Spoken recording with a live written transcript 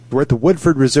We're at the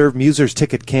Woodford Reserve Musers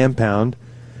Ticket Campound.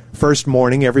 First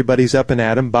morning, everybody's up and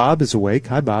at 'em. Bob is awake.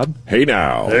 Hi, Bob. Hey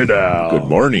now. Hey now. Good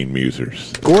morning,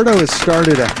 Musers. Gordo has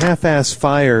started a half-ass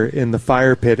fire in the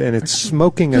fire pit, and it's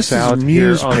smoking us out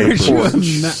here on the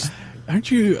porch.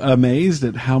 Aren't you amazed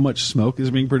at how much smoke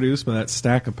is being produced by that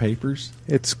stack of papers?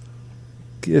 It's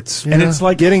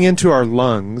like getting into our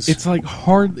lungs. It's like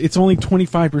hard. It's only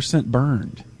 25%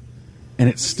 burned, and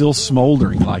it's still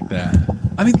smoldering like that.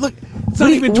 I mean, look, it's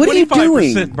not even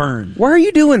 25% burned. Why are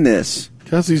you doing this?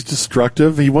 Because he's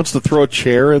destructive. He wants to throw a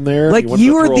chair in there. Like,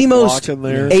 you are the most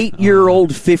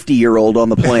 8-year-old, 50-year-old on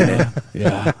the planet.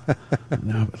 Yeah.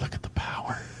 No, but look at the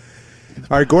power.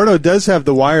 All right, Gordo does have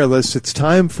the wireless. It's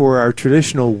time for our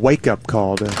traditional wake-up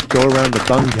call to go around the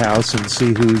bunkhouse and see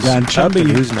who's up and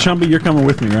who's not. Chumby, you're coming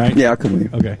with me, right? Yeah, I'll come with you.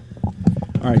 Okay.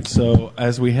 All right, so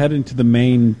as we head into the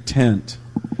main tent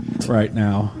right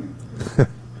now,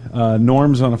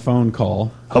 Norm's on a phone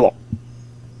call. Hello.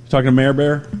 Talking to Mayor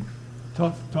Bear?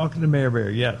 Talking to Mayor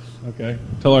Bear, yes. Okay.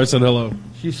 Tell her I said hello.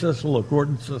 She says hello.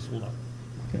 Gordon says hello.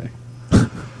 Okay.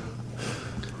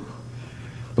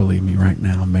 Believe me, right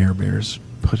now, Mayor Bear's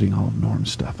putting all of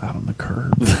Norm's stuff out on the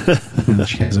curb. And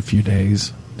she has a few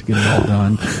days to get it all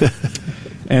done.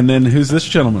 And then who's this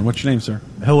gentleman? What's your name, sir?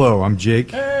 Hello, I'm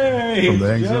Jake. Hey, from the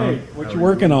Hang Jake. Zone. What you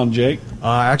working on, Jake?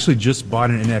 I actually just bought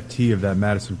an NFT of that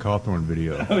Madison Cawthorn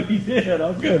video. Oh, you did?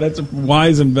 Oh, good. That's a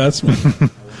wise investment.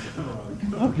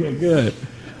 Okay, good.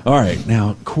 All right,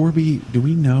 now, Corby, do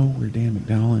we know where Dan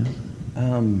McDowell is?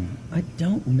 I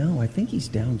don't know. I think he's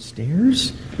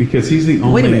downstairs. Because he's the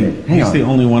only. Wait a minute. Hang on. the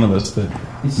only one of us that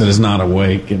is not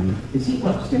awake. And Is he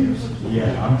upstairs?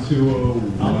 Yeah, I'm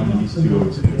 201. He's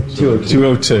 202.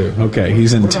 202. Okay,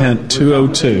 he's in tent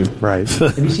 202. Right.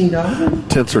 Have you seen Donovan?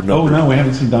 Tents are Oh numbered. no, we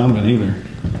haven't seen Donovan either.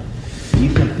 Do you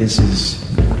think this is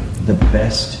the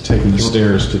best? Taking the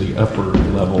stairs to the upper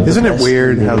level. Isn't it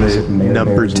weird how days they of Mayor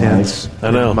number Bear's tents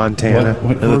I know. in Montana?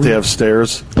 What, And that they have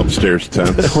stairs. Upstairs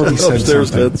tents. Corby said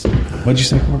Upstairs something. tents. What'd you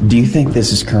say, Corby? Do you think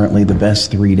this is currently the best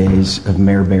 3 days of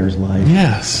Mayor Bear's life?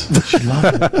 Yes. She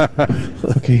loved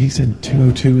it. Okay, he said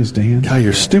 202 is Dan. God,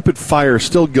 your stupid fire's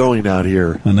still going out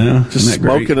here. I know. Just Isn't that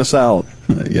great? smoking us out.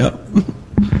 Yep.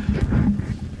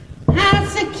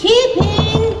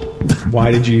 Housekeeping.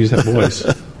 Why did you use that voice?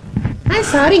 I'm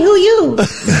sorry, who you?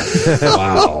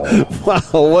 Wow. Wow,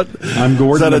 what? I'm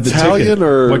Gordon. Is that of the Italian ticket.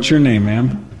 or? What's your name,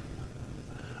 ma'am?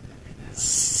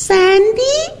 Sandy?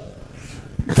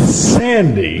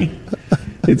 Sandy.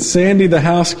 It's Sandy, the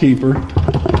housekeeper.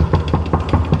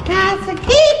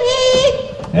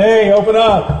 Housekeeping. Hey, open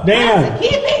up, Dan.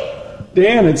 Housekeeping.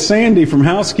 Dan, it's Sandy from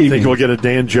housekeeping. Think we'll get a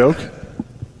Dan joke?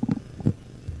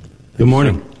 Good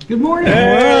morning. Good morning.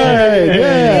 Hey,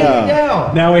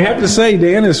 yeah. Now we have to say,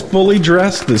 Dan is fully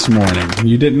dressed this morning.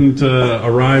 You didn't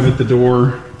arrive at the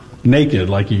door naked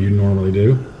like you normally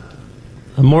do.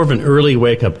 I'm more of an early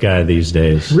wake-up guy these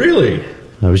days. Really?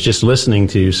 I was just listening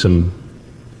to some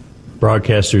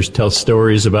broadcasters tell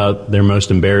stories about their most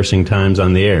embarrassing times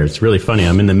on the air. It's really funny.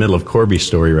 I'm in the middle of Corby's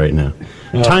story right now.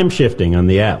 Time shifting on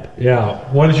the app. Yeah.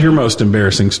 What is your most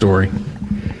embarrassing story?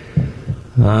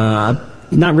 I'm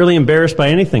not really embarrassed by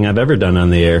anything I've ever done on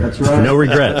the air. That's right. No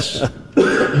regrets.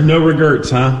 No regrets,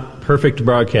 huh? Perfect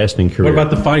broadcasting career. What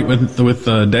about the fight with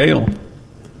Dale?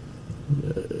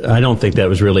 I don't think that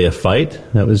was really a fight.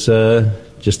 That was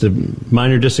just a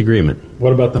minor disagreement.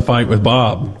 What about the fight with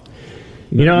Bob?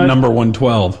 You know, Number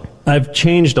 112. I've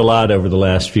changed a lot over the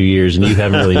last few years, and you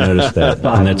haven't really noticed that.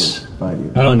 And that's I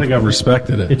don't think I've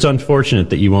respected it. it's unfortunate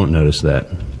that you won't notice that.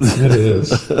 It is.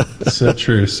 So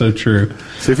true, so true.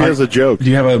 See if he has a joke. Do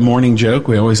you have a morning joke?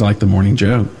 We always like the morning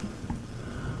joke.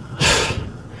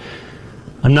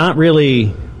 I'm not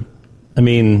really. I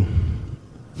mean,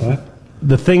 What?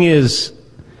 the thing is,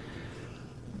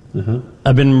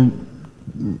 I've been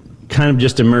kind of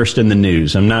just immersed in the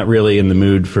news. I'm not really in the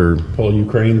mood for. Whole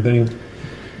Ukraine thing?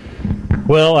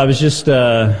 Well, I was just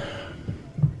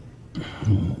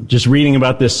reading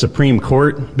about this Supreme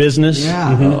Court business.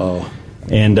 Yeah.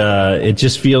 And it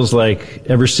just feels like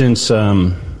ever since, I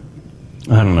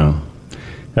don't know,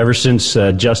 ever since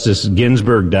Justice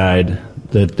Ginsburg died,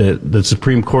 that the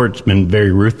Supreme Court's been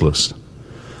very ruthless.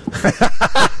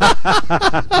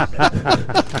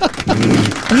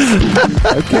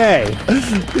 Okay.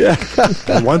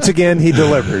 Once again, he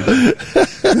delivered.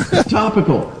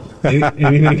 Topical.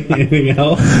 Anything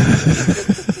else?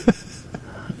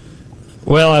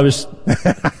 Well, I was.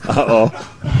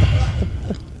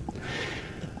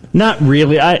 Not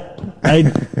really.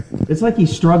 It's like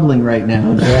he's struggling right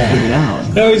now. To get it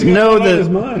out. No, he's No, got the- his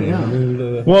mind.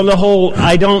 Yeah. Well, the whole.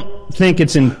 I don't think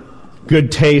it's in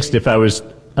good taste if I was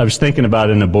thinking about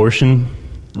an abortion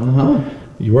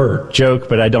You were. joke,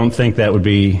 but I don't think that would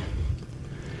be.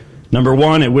 Number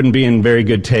one, it wouldn't be in very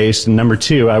good taste, and number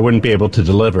two, I wouldn't be able to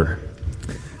deliver.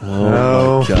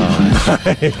 Oh,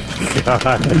 my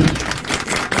God.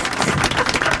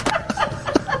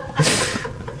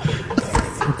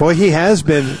 Boy, he has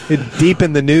been deep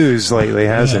in the news lately,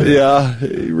 hasn't he? Yeah,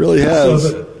 he really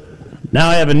has. Now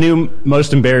I have a new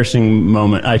most embarrassing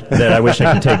moment that I wish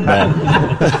I could take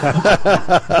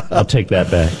back. I'll take that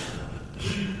back.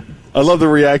 I love the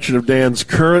reaction of Dan's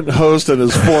current host and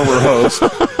his former host.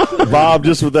 Bob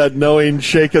just with that knowing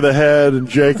shake of the head, and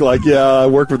Jake like, yeah, I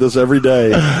work with this every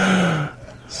day.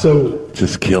 So,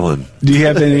 Just killing. do you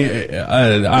have any?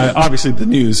 Obviously, the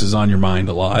news is on your mind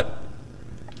a lot.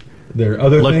 There are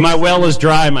other Look, things? my well is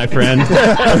dry, my friend.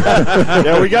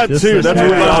 Yeah, we got two. That's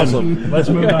really awesome. Let's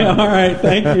move on. All right,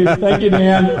 thank you,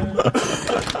 Dan.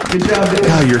 Good job, Dan.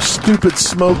 God, your stupid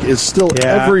smoke is still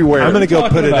Yeah, everywhere. I'm going to go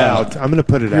talking put it about? out. I'm going to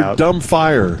put it Your out. dumb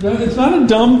fire. No, it's not a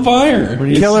dumb fire.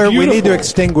 It's Killer, we need to beautiful.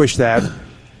 extinguish that.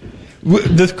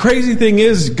 The crazy thing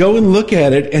is, go and look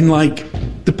at it, and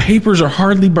the papers are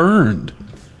hardly burned.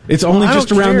 It's only I just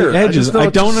don't around care. the edges. know I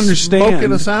it's don't understand.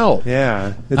 Smoking us out.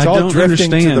 Yeah, it's I all don't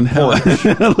drifting to the understand how.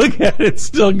 porch. Look at it, it's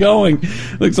still going.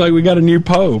 Looks like we got a new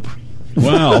pope.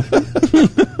 Wow,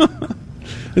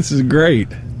 this is great.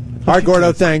 All right,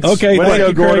 Gordo, thanks. Okay, Way to thank go,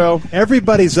 you, Craig. Gordo.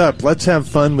 Everybody's up. Let's have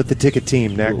fun with the ticket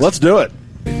team next. Let's do it.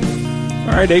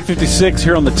 All right, 8:56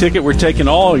 here on the ticket. We're taking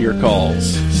all your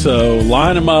calls, so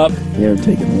line them up. They're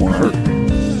taking more.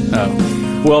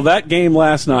 Oh. Well, that game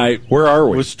last night, Where are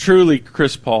we? was truly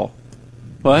Chris Paul.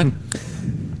 What?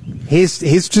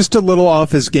 He's just a little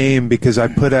off his game because I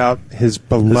put out his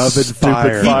beloved Stupid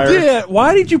fire. fire. He did.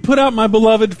 Why did you put out my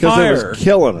beloved Because fire? it was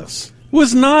killing us. It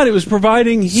was not. It was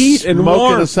providing heat and Smoking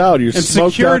warmth us out. You and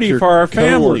smoked security out your for our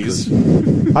coworkers.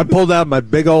 families. I pulled out my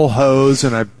big old hose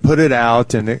and I put it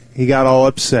out, and he got all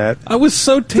upset. I was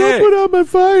so Don't ticked. put out my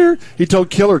fire. He told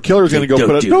Killer's going to go Don't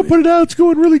put it. do Don't it. put it out. It's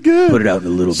going really good. Put it out in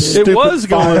a little bit. It Stupid was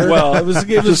going fire. well. It was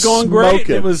Just going great.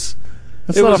 smoking. It was.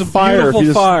 That's it not was a fire if beautiful you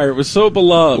just- fire. It was so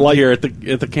beloved Like here at the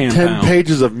Campound. 10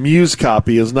 pages of Muse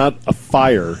copy is not a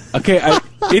fire. Okay,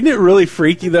 isn't it really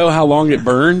freaky though how long it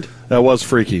burned? That was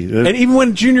freaky. And even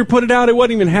when Junior put it out, it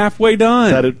wasn't even halfway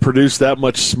done. that it produced that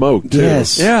much smoke, too.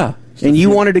 Yes. Yeah. And you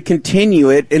wanted to continue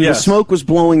it, and Yes. the smoke was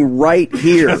blowing right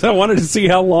here. Because I wanted to see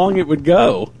how long it would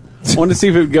go. I wanted to see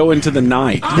if it would go into the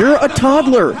night. You're a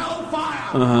toddler.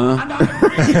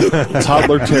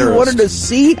 Toddler You terrorist. wanted to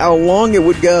see how long it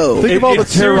would go. Think of all the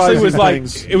seriously terrorizing was like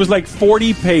things. it was like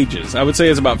 40 pages. I would say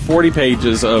it's about 40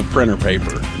 pages of printer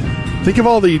paper. Think of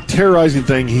all the terrorizing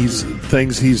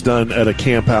things he's done at a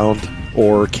Campound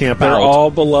or Camp They're Out.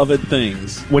 all beloved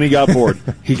things. When he got bored,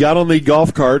 he got on the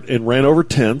golf cart and ran over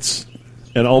tents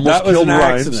and almost That was killed an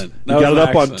Ryan's. accident. He That got was it an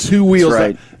up on accident. 2 wheels. That's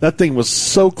right. That thing was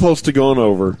so close to going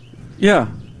over. Yeah.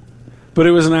 But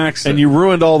it was an accident. And you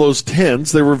ruined all those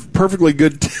tents. They were perfectly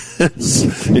good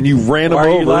tents. And you ran Why them are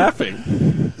over. you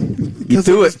laughing?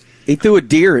 He threw a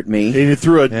deer at me. And you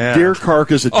threw a Yeah. deer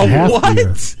carcass at Oh, you.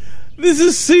 what?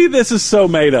 This is so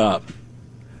made up.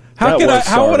 How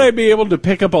would I be able to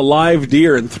pick up a live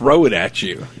deer and throw it at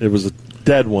you? It was a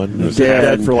dead one. It was Dead.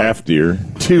 dead for like Half deer.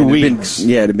 2 It had been- weeks.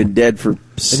 it had been dead for And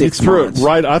you 6 threw months. it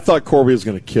right. I thought Corby was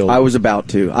going to kill it. I was about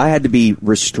to. I had to be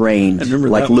restrained, I remember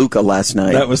like that- Luca last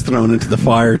night. That was thrown into the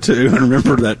fire too. I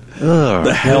remember that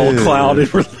the hell cloud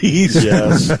it released.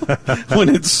 Yes. When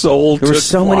its soul there were took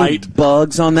so many flight.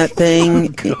 bugs on that thing,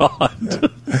 God.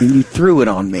 and you threw it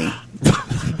on me.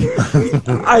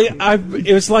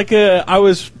 It was like I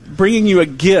was bringing you a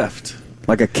gift.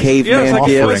 Like a Yeah, caveman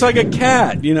gift. it's like a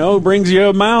cat, brings you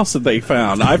a mouse that they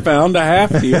found. I found a half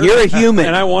deer. You're a human.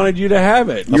 And I wanted you to have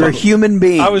it. You're a human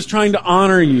being. I was trying to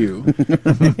honor you.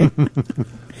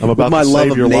 I'm about my to love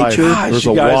save of your life. nature. Gosh, There's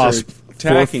you a guys wasp are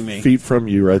attacking 4 me. feet from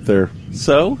you right there.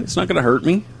 So, it's not going to hurt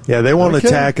me. Yeah, they won't Okay.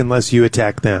 attack unless you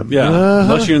attack them. Yeah,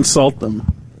 unless you insult them.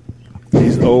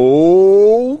 He's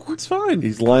It's fine.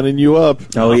 he's lining you up.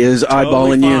 Oh, he is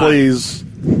eyeballing you. fine. Please.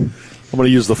 I'm going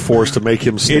to use the force to make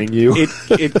him sting you.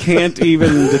 It can't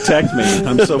even detect me.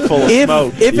 I'm so full of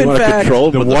smoke. If in fact,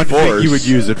 The with one thing force. you would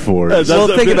use it for. well,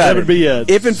 think about would be it.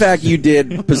 If in fact you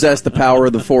did possess the power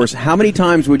of the Force, how many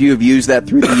times would you have used that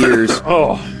through the years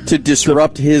to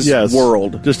disrupt his Yes.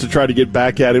 world? Just to try to get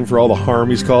back at him for all the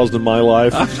harm he's caused in my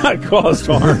life. I've not caused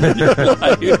harm in your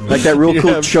life. Like that real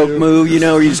cool Yeah, choke dude. move,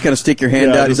 where you just kind of stick your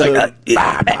hand Yeah, out. He's just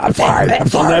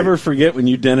like, I'll never forget when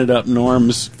you dented up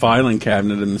Norm's filing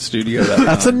cabinet in the studio.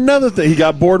 That's another thing. He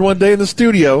got bored one day in the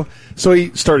studio, so he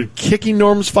started kicking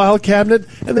Norm's file cabinet,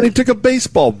 and then he took a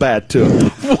baseball bat to him.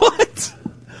 What?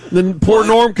 Then poor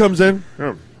Norm comes in.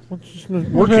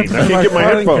 Working. I can't get my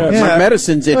headphones. My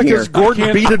medicine's in here. Because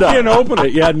Gordon beat it I can't up. open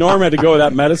it. Yeah, Norm had to go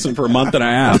without medicine for a month and a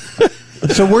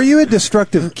half. So were you a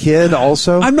destructive kid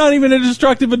also? I'm not even a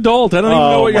destructive adult. I don't even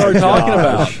know what you're talking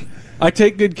about. I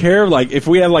take good care of, like, if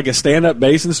we had, like, a stand-up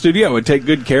bass in the studio, I would take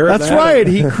good care of that. That's right.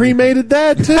 He cremated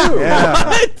that, too.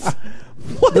 Yeah.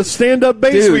 What? The stand-up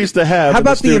bass Dude, we used to have. How in the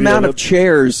about the studio. amount of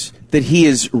chairs that he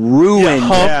has ruined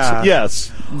Humped, Yeah.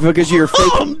 yes. because of your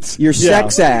fake, your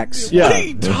sex acts? Yeah. What are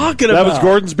you talking That about? was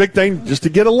Gordon's big thing, just to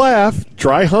get a laugh.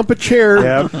 Try hump a chair,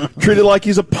 Yep. treat it like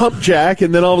he's a pump jack,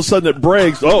 and then all of a sudden it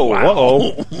breaks. Oh,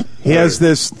 uh-oh. He has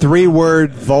this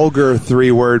vulgar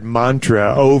three-word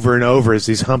mantra over and over as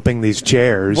he's humping these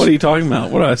chairs. What are you talking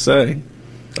about? What did I say?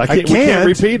 We can't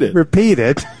repeat it. Repeat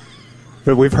it.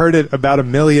 But we've heard it about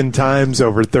 1 million times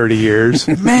over 30 years.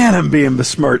 Man, I'm being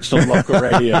besmirched on local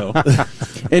radio.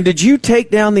 And did you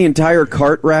take down the entire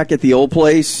cart rack at the old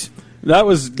place? That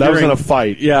was in a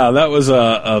fight. Yeah, that was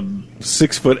a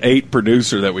 6'8"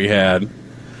 producer that we had.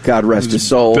 God rest his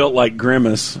soul. Built like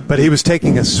Grimace. But he was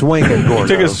taking a swing at Gordo. He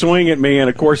took a swing at me, and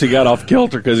of course he got off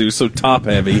kilter because he was so top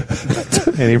heavy.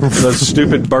 and he Those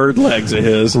stupid bird legs of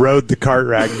his. rode the cart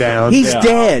rack down. He's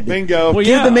dead. Bingo. Well,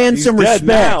 Give the man he's some dead respect.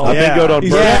 now. I Yeah. bingoed on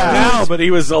He's bird. dead now, but he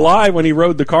was alive when he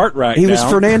rode the cart rack He was down.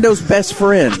 Fernando's best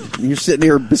friend. You're sitting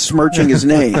here besmirching his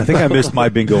name. I think I missed my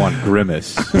bingo on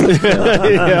Grimace.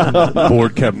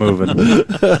 Board kept moving.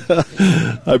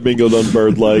 I bingoed on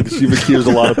bird legs. You've accused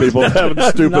a lot of people of having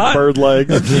stupid Not bird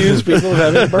legs. Accuse people of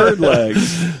having bird legs.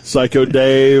 Psycho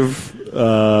Dave,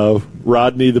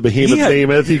 Rodney the Behemoth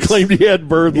Behemoth. He claimed he had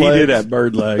bird He legs. did have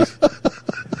bird legs.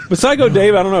 But Psycho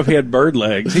Dave, I don't know if he had bird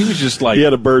legs. He was just like He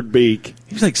had a bird beak.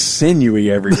 he was like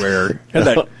sinewy everywhere. Had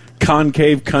that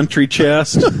concave country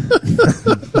chest.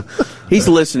 He's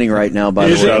listening right now, by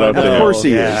the Is way. he? Shout out Of to course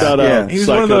he Yeah. is. Shout Yeah. out. He was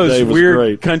one of Psycho those Dave was weird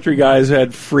great. country guys who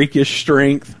had freakish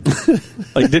strength.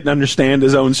 Like didn't understand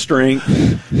his own strength.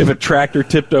 If a tractor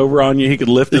tipped over on you, he could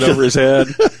lift it over his head.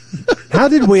 How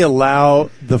did we allow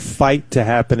the fight to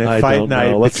happen at I Fight don't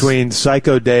Night know. Let's- between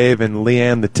Psycho Dave and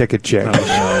Leanne the Ticket Chick?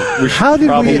 How did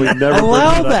Probably we never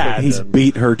allow bring it up that? again. He's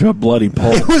beat her to a bloody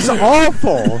pulp. It was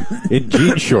awful. In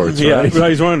jean shorts, Yeah, right? but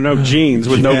he's wearing no jeans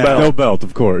with no Yeah. belt. No belt,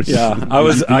 of course. Yeah,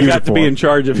 I got to be in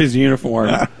charge of his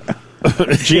uniform.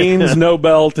 Jeans, no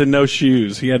belt, and no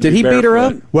shoes. He had to Did be he beat her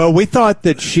barefoot. up? Well, we thought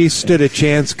that she stood a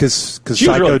chance because She was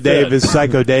Psycho really Dave fit. is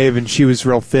Psycho Dave, and she was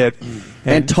real fit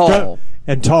And tall.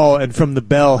 And from the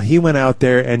bell, he went out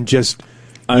there and just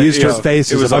used her Yeah,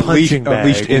 face it as was a unleashed- punching bag.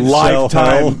 unleashed in-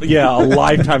 Lifetime, Hell. yeah, a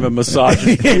lifetime of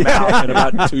massages came out in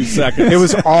about 2 seconds. It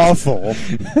was awful.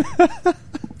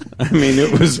 I mean,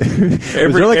 it was every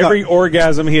there like every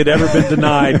orgasm he had ever been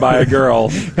denied by a girl.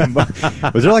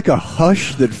 Was there like a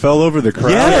hush that fell over the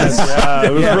crowd? Yes. Yeah,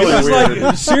 it was really it was weird.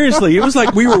 like seriously, it was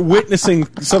like we were witnessing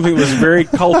something that was very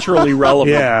culturally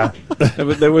relevant. Yeah.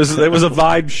 There was a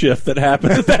vibe shift that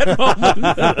happened at that moment.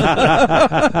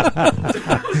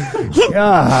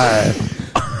 God.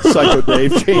 Psycho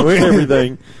Dave changed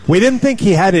everything. We didn't think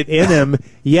he had it in him,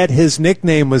 yet his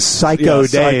nickname was Psycho Yeah,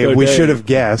 Psycho Dave. We Dave. should have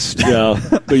guessed. Yeah,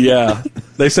 but yeah,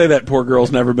 they say that poor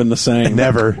girl's never been the same.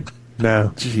 Never.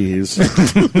 No.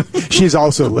 Jeez. She's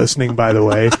also listening, by the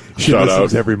way. She Shout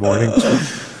listens out. every morning.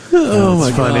 Oh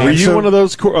my funny. god! Were you So- one of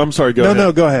those? I'm sorry. Go No, ahead.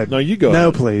 no, go ahead. No, you go. No,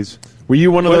 ahead. please. Were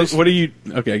you one of those? What are you?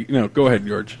 Okay, no, go ahead,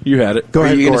 George. You had it. Go Are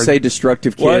ahead, you going to Gord. say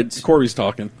destructive What? kids? Corby's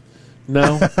talking.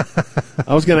 No.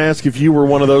 I was going to ask if you were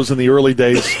one of those in the early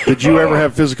days. Did you ever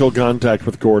have physical contact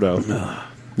with Gordo?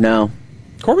 No.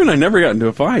 Corby and I never got into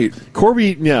a fight.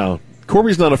 Corby's not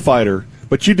a fighter,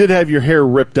 but you did have your hair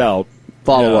ripped out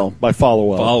Follow. by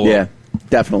Follow-Up. Follow Yeah,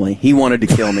 definitely. He wanted to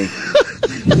kill me.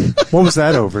 What was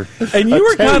that over? And you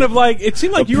were kind of like, it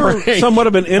seemed like you were prank. somewhat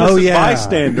of an innocent Oh, yeah.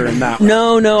 bystander in that one.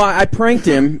 No, I pranked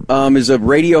him as a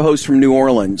radio host from New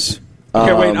Orleans.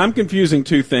 Okay, wait, I'm confusing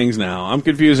two things now. I'm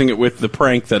confusing it with the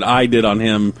prank that I did on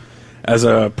him as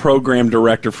a program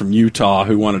director from Utah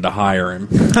who wanted to hire him.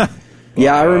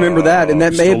 Yeah, I remember that, and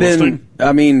that may have still been. listening?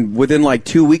 I mean, within like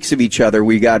 2 weeks of each other,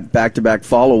 we got back-to-back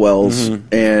follow-wells,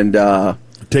 and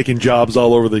Taking jobs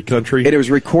all over the country. it was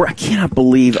recorded. I cannot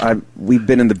believe we've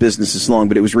been in the business this long,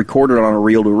 but it was recorded on a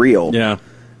reel-to-reel. Yeah.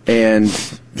 And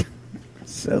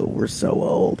so we're so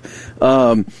old.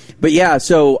 But yeah,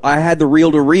 so I had the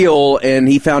reel-to-reel, and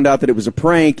he found out that it was a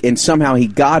prank, and somehow he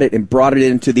got it and brought it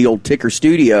into the old Ticker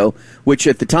studio, which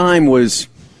at the time was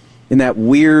in that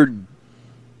weird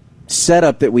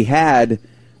setup that we had.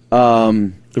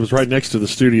 It was right next to the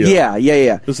studio. Yeah.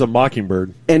 This is a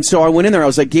Mockingbird. And so I went in there. I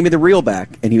was like, give me the reel back.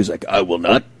 And he was like, I will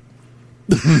not.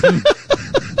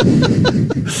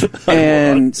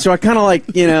 And so I kind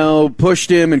of pushed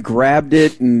him and grabbed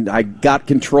it, and I got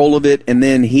control of it, and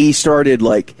then he started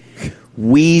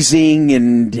wheezing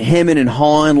and hemming and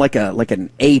hawing like an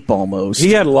ape almost.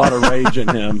 He had a lot of rage in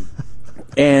him.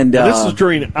 And this was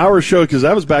during our show, because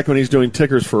that was back when he's doing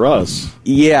tickers for us.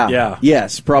 Yeah.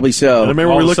 Yes, probably so. And I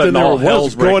remember we looked in there, what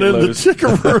was going into the ticker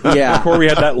room? Yeah. Corey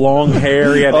had that long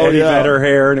hair. He had Eddie Vedder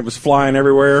hair, and it was flying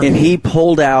everywhere. And he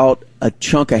pulled out a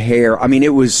chunk of hair. I mean,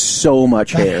 it was so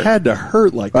much hair. It had to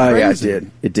hurt like crazy. Oh, yeah,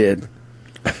 it did.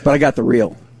 But I got the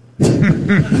reel.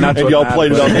 And y'all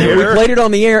played it on the air? We played it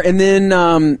on the air, and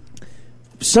then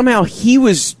somehow he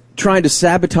was trying to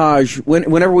sabotage.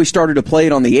 Whenever we started to play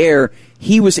it on the air,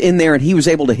 he was in there, and he was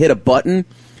able to hit a button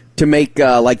to make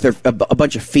a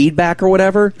bunch of feedback or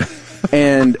whatever.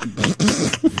 And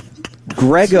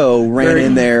Grego ran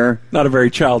in there. Not a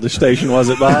very childish station, was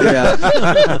it, Bob?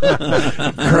 Yeah.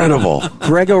 Incredible.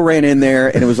 Grego ran in there,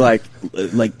 and it was like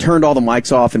turned all the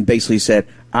mics off and basically said,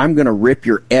 "I'm going to rip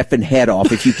your effing head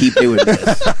off if you keep doing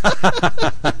this."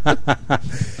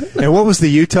 And what was the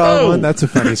Utah one? That's a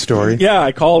funny story. Yeah,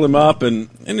 I called him up in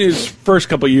his first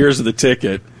couple of years of the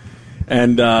ticket,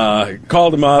 and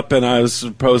called him up, and I was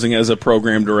posing as a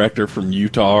program director from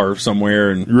Utah or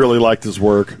somewhere, and you really liked his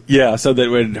work. Yeah, so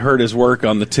that we'd heard his work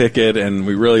on the ticket, and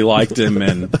we really liked him,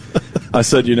 and I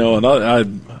said,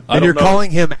 and you're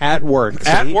calling him at work.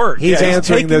 At work. He's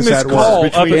answering this at call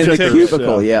work. up at the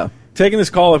cubicle, yeah. Taking this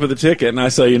call up at the ticket, and I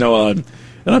say,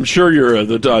 and I'm sure I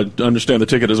understand the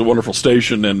ticket is a wonderful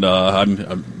station, and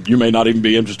you may not even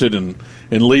be interested in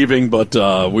leaving, but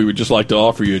we would just like to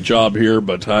offer you a job here.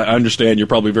 But I understand you're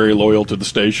probably very loyal to the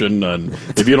station, and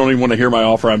if you don't even want to hear my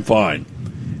offer, I'm fine.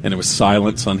 And it was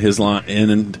silence on his line,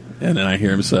 and then I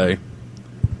hear him say,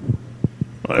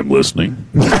 "I'm listening."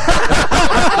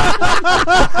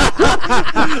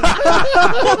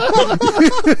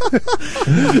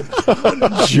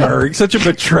 Jerk, such a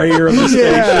betrayer of the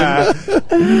station.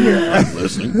 I'm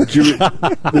listening.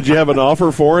 Did you have an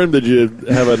offer for him? Did you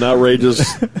have an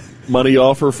outrageous money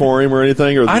offer for him or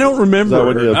anything? Or I don't remember.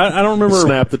 I don't remember.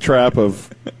 Snap the trap of,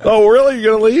 oh, really?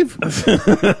 You're going to leave?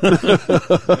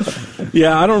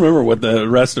 Yeah, I don't remember what the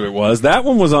rest of it was. That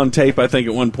one was on tape, I think,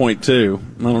 at one point, too.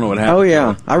 I don't know what happened. Oh,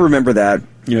 yeah. I remember that.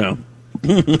 Yeah.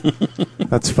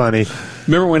 That's funny.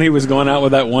 Remember when he was going out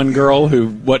with that one girl who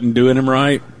wasn't doing him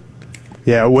right?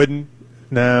 Yeah, wouldn't.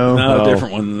 No, a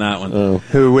different one than that one.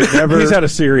 Who would never? He's had a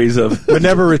series of would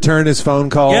never return his phone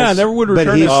calls. Yeah, never would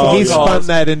return his phone calls. He spun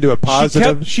that into a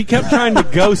positive. She kept trying to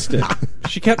ghost him.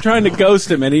 She kept trying to ghost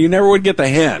him, and he never would get the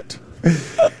hint.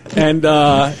 And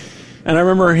I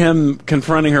remember him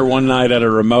confronting her one night at a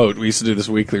remote. We used to do this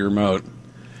weekly remote.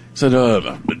 Said,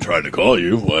 "I've been trying to call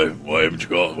you. Why haven't you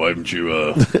called? Why haven't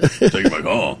you taken my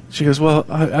call?" She goes, "Well,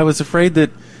 I was afraid that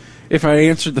if I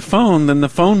answered the phone, then the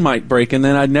phone might break, and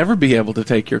then I'd never be able to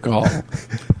take your call."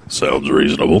 Sounds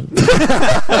reasonable.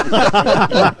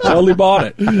 Totally bought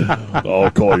it. I'll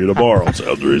call you tomorrow.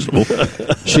 Sounds reasonable.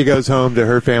 She goes home to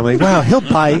her family. Wow, he'll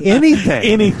buy anything.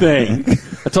 Anything.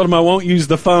 I told him I won't use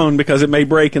the phone because it may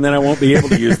break, and then I won't be able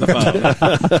to use the phone.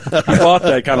 I bought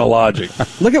that kind of logic.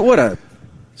 Look at what a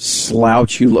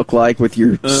slouch you look like with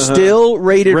your still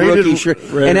rated rookie shirt,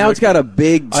 and now it's got a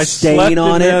big stain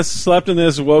on it. Slept in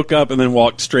this, woke up, and then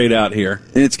walked straight out here.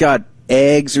 And it's got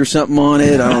eggs or something on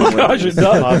it. I don't know. Gosh, it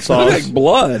does. Like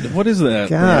blood. What is that?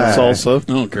 God. Salsa.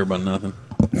 I don't care about nothing.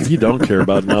 You don't care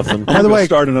about nothing. By the way,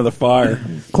 start another fire.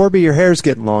 Corby, your hair's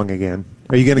getting long again.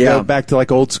 Are you going to go back to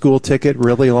like old school ticket,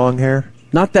 really long hair?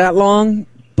 Not that long,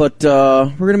 but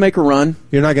we're going to make a run.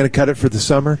 You're not going to cut it for the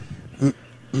summer?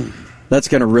 That's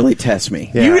going to really test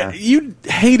me. Yeah. You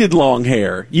hated long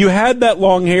hair. You had that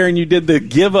long hair, and you did the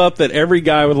give up that every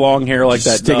guy with long hair like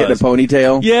that Stick does. it in a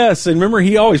ponytail? Yes, and remember,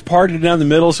 he always parted it down the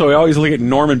middle, so he always looked at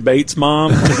Norman Bates'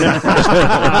 mom.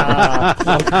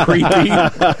 Creepy.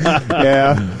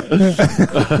 Yeah.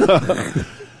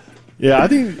 Yeah, I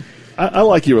think I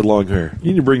like you with long hair.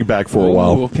 You need to bring it back for a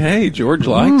while. Okay, George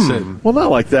likes it. Well, not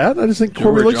like that. I just think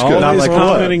Corby looks good. Always Not like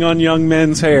commenting on young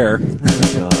men's hair.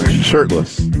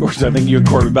 Shirtless. Of course, I think you and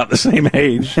Corby about the same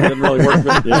age. Doesn't really work.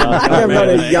 I'm not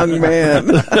a young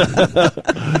man.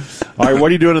 All right, what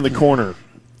are you doing in the corner?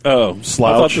 Oh,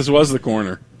 Slouch. I thought this was the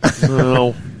corner.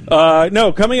 No.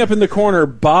 No, coming up in the corner,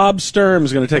 Bob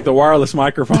Sturm's going to take the wireless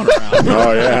microphone around.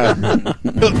 Oh, yeah.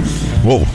 Whoa.